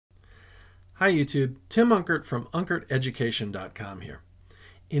Hi YouTube, Tim Unkert from UnkertEducation.com here.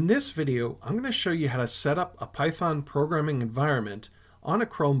 In this video, I'm going to show you how to set up a Python programming environment on a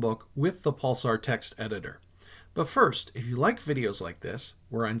Chromebook with the Pulsar text editor. But first, if you like videos like this,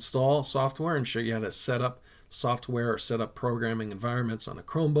 where I install software and show you how to set up software or set up programming environments on a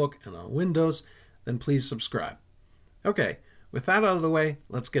Chromebook and on Windows, then please subscribe. Okay, with that out of the way,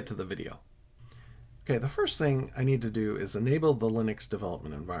 let's get to the video. Okay, the first thing I need to do is enable the Linux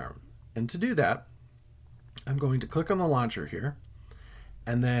development environment. And to do that, I'm going to click on the launcher here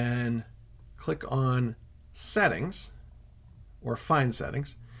and then click on Settings or Find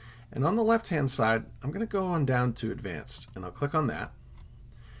Settings. And on the left-hand side, I'm going to go on down to Advanced, and I'll click on that.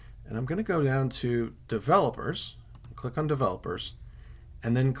 And I'm going to go down to Developers, click on Developers,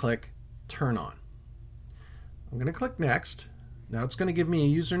 and then click Turn On. I'm going to click Next. Now it's going to give me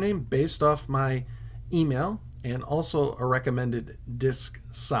a username based off my email and also a recommended disk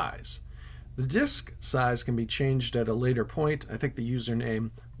size. The disk size can be changed at a later point. I think the username,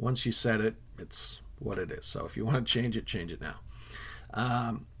 once you set it, it's what it is. So if you want to change it now.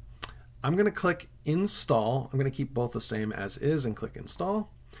 I'm going to click Install. I'm going to keep both the same as is and click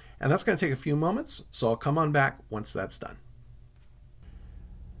Install. And that's going to take a few moments, so I'll come on back once that's done.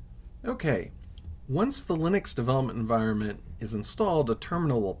 Okay, once the Linux development environment is installed, a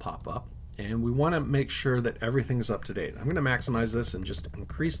terminal will pop up. And we want to make sure that everything's up to date. I'm going to maximize this and just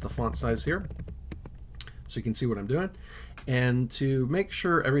increase the font size here so you can see what I'm doing. And to make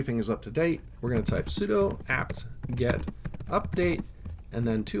sure everything is up to date, we're going to type sudo apt get update and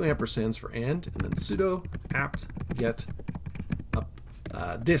then 2 ampersands for and then sudo apt get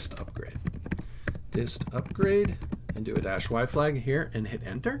dist upgrade. Dist upgrade and do a -y flag here and hit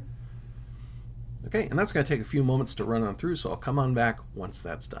enter. Okay, and that's going to take a few moments to run on through, so I'll come on back once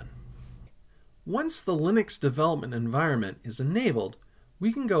that's done. Once the Linux development environment is enabled,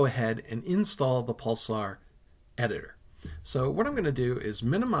 we can go ahead and install the Pulsar editor. So what I'm going to do is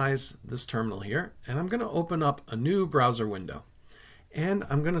minimize this terminal here, and I'm going to open up a new browser window. And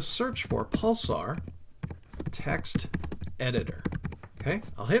I'm going to search for Pulsar text editor. Okay,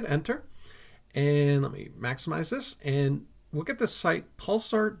 I'll hit enter, and let me maximize this, and we'll get this site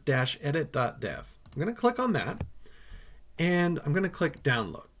pulsar-edit.dev. I'm going to click on that, and I'm going to click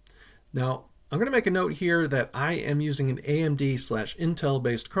download. Now, I'm going to make a note here that I am using an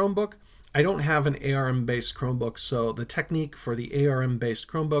AMD/Intel-based Chromebook. I don't have an ARM-based Chromebook, so the technique for the ARM-based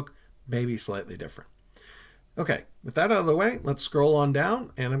Chromebook may be slightly different. Okay, with that out of the way, let's scroll on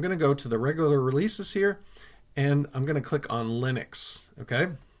down, and I'm going to go to the regular releases here, and I'm going to click on Linux. Okay.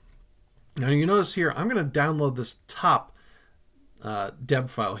 Now you notice here, I'm going to download this top deb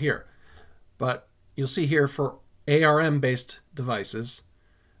file here, but you'll see here for ARM-based devices,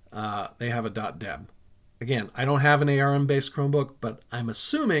 they have a .deb. Again, I don't have an ARM-based Chromebook, but I'm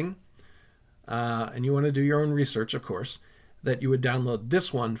assuming, and you want to do your own research, of course, that you would download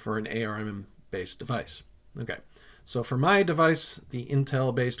this one for an ARM-based device. Okay, so for my device, the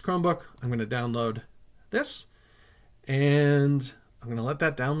Intel-based Chromebook, I'm going to download this, and I'm going to let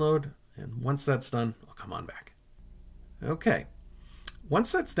that download, and once that's done, I'll come on back. Okay,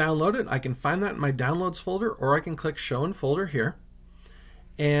 once that's downloaded, I can find that in my Downloads folder, or I can click Show in Folder here.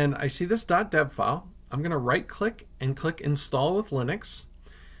 And I see this .deb file. I'm going to right-click and click Install with Linux.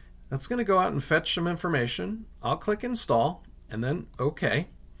 That's going to go out and fetch some information. I'll click Install and then OK.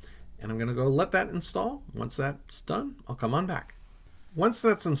 And I'm going to go let that install. Once that's done, I'll come on back. Once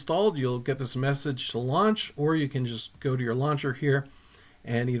that's installed, you'll get this message to launch, or you can just go to your launcher here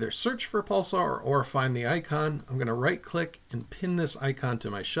and either search for Pulsar or find the icon. I'm going to right-click and pin this icon to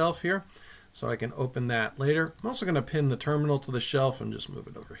my shelf here, so I can open that later. I'm also going to pin the terminal to the shelf and just move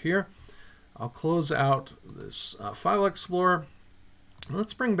it over here. I'll close out this File Explorer.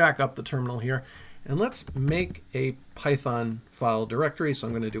 Let's bring back up the terminal here, and let's make a Python file directory. So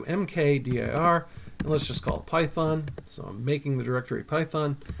I'm going to do mkdir, and let's just call it Python. So I'm making the directory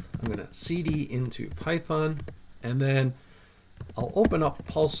Python. I'm going to cd into Python, and then I'll open up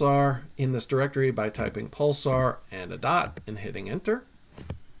Pulsar in this directory by typing Pulsar and a dot and hitting enter.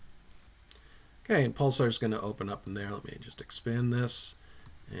 Okay, and Pulsar is going to open up in there. Let me just expand this,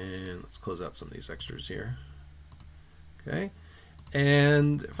 and let's close out some of these extras here. Okay,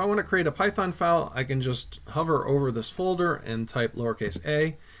 and if I want to create a Python file, I can just hover over this folder and type lowercase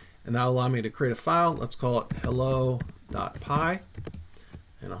a, and that'll allow me to create a file. Let's call it hello.py,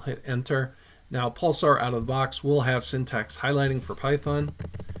 and I'll hit enter. Now, Pulsar out of the box will have syntax highlighting for Python,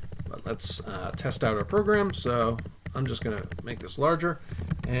 but let's test out our program. So I'm just going to make this larger,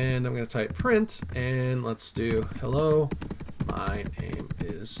 and I'm going to type print, and let's do hello, my name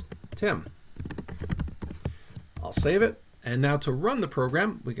is Tim. I'll save it, And now to run the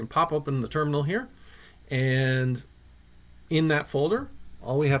program, we can pop open the terminal here, and in that folder,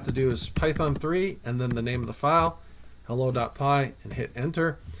 all we have to do is Python 3 and then the name of the file, hello.py, and hit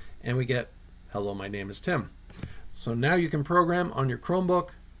enter, and we get, hello, my name is Tim. So now you can program on your Chromebook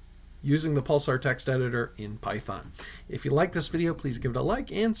using the Pulsar text editor in Python. If you like this video, please give it a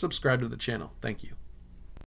like and subscribe to the channel. Thank you.